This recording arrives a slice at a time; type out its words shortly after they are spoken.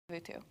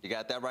too. You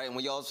got that right. And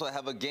we also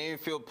have a game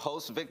field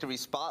post-victory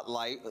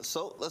spotlight.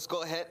 So let's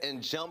go ahead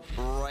and jump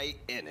right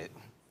in it.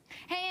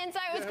 Hey,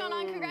 Insight, what's going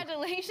on?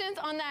 Congratulations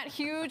on that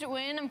huge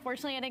win.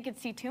 Unfortunately, I didn't get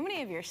to see too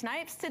many of your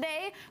snipes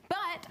today,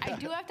 but I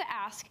do have to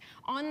ask,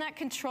 on that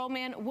control,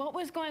 man, what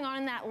was going on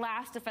in that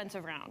last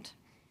defensive round?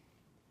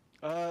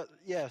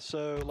 Yeah,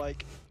 so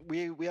like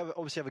we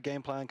obviously have a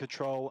game plan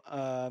control.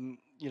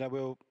 You know,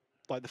 we'll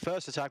like the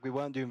first attack we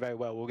weren't doing very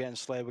well. We were getting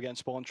slayed, we were getting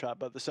spawn trapped.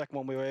 But the second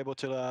one we were able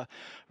to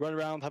run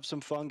around, have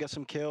some fun, get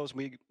some kills.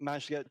 We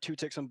managed to get 2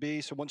 ticks on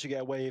B. So once you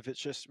get a wave, it's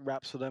just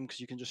wraps for them because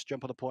you can just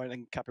jump on the point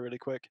and cap it really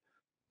quick.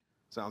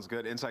 Sounds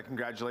good. Insight,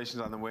 congratulations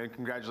on the win.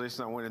 Congratulations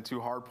on winning 2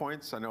 hard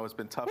points. I know it's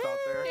been tough out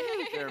there.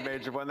 They're a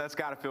major one. That's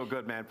got to feel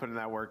good, man, putting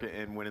that work in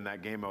and winning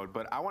that game mode.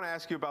 But I want to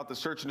ask you about the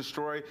search and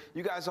destroy.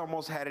 You guys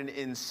almost had an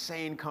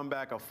insane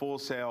comeback, a full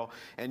sale,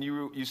 and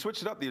you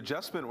switched it up. The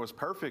adjustment was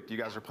perfect. You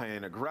guys are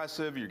playing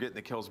aggressive. You're getting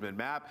the kills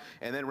mid-map.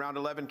 And then round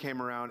 11 came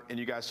around, and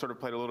you guys sort of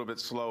played a little bit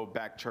slow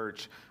back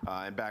church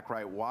and back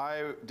right.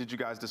 Why did you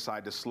guys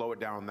decide to slow it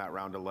down that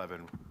round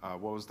 11?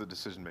 What was the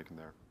decision making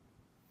there?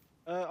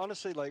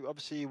 Honestly, like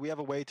obviously we have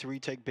a way to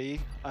retake B.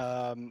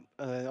 And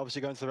then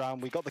obviously going to the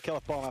round, we got the kill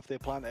off bomb after they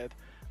planted,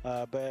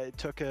 but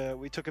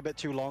we took a bit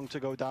too long to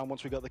go down.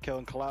 Once we got the kill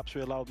and collapse,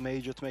 we allowed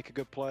Major to make a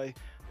good play.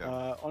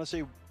 Yeah.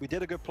 Honestly, we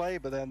did a good play,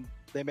 but then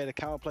they made a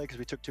counter play because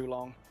we took too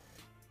long.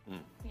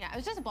 Yeah, it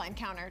was just a blind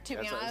counter, to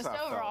be honest,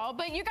 overall.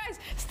 But you guys,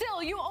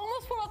 still, you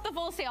almost pulled off the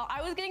full sale.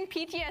 I was getting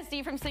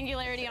PTSD from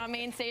Singularity on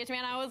main stage,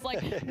 man. I was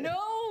like, no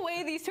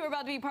way these two are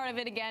about to be part of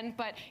it again.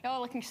 But y'all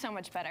are looking so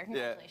much better.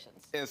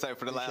 Congratulations. Yeah. Insight,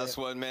 for the last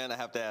one, man, I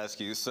have to ask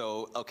you.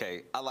 So,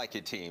 okay, I like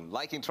your team.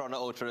 Liking Toronto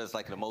Ultra is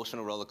like an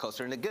emotional roller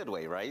coaster in a good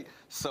way, right?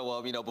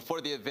 So, you know,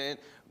 before the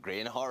event, great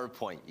in hard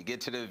point. You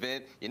get to the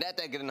event, you're not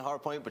that good in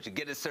hard point, but you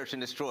get to search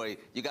and destroy.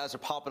 You guys are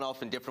popping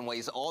off in different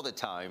ways all the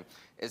time.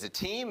 As a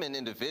team and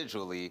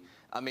individually,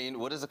 I mean,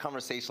 what is the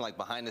conversation like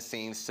behind the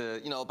scenes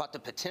to, you know, about the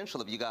potential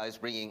of you guys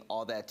bringing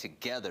all that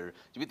together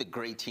to be the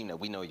great team that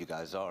we know you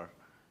guys are?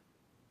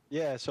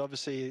 Yeah, so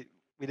obviously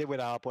we did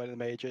win our hard point in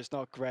the major. It's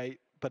not great,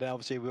 but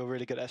obviously we were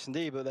really good at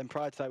S&D. But then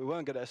prior to that, we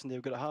weren't good at S&D. We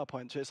were good at hard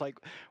point. So it's like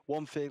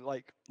one thing,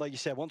 like you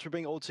said, once we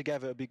bring it all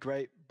together, it'd be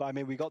great. But I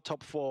mean, we got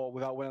top 4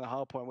 without winning a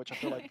hard point, which I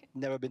feel like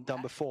never been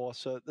done before.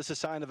 So this is a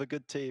sign of a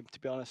good team, to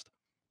be honest.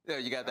 Yeah,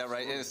 you got that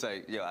right.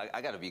 Insight. Yo,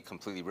 I got to be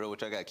completely real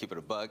with you. I got to keep it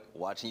a buck.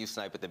 Watching you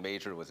snipe at the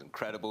major was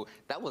incredible.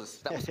 That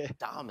was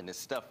dominant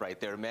stuff right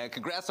there, man.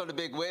 Congrats on the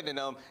big win, and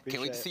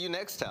can't wait to see you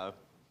next time.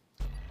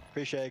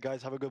 Appreciate it,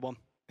 guys. Have a good one.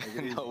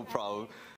 No problem.